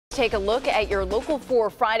Take a look at your Local 4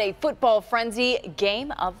 Friday Football Frenzy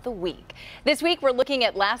Game of the Week. This week, we're looking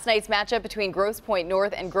at last night's matchup between Grosse Pointe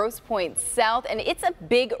North and Grosse Pointe South, and it's a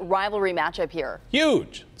big rivalry matchup here.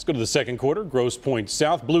 Huge. Let's go to the second quarter. Grosse Pointe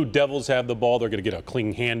South. Blue Devils have the ball. They're going to get a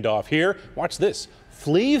clean handoff here. Watch this.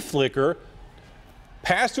 Flea flicker.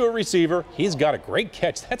 Pass to a receiver. He's got a great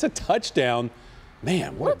catch. That's a touchdown.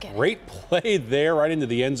 Man, what a great play there right into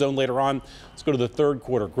the end zone later on. Let's go to the third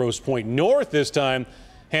quarter. Grosse Pointe North this time.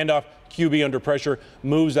 Handoff, QB under pressure,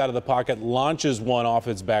 moves out of the pocket, launches one off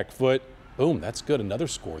its back foot. Boom, that's good. Another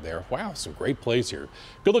score there. Wow, some great plays here.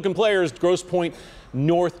 Good-looking players, Grosse Pointe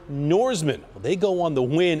North Norsemen. Well, they go on the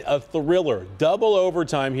win, a thriller. Double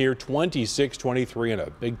overtime here, 26-23 in a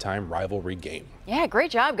big-time rivalry game. Yeah, great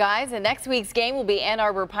job, guys. And next week's game will be Ann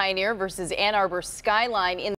Arbor Pioneer versus Ann Arbor Skyline in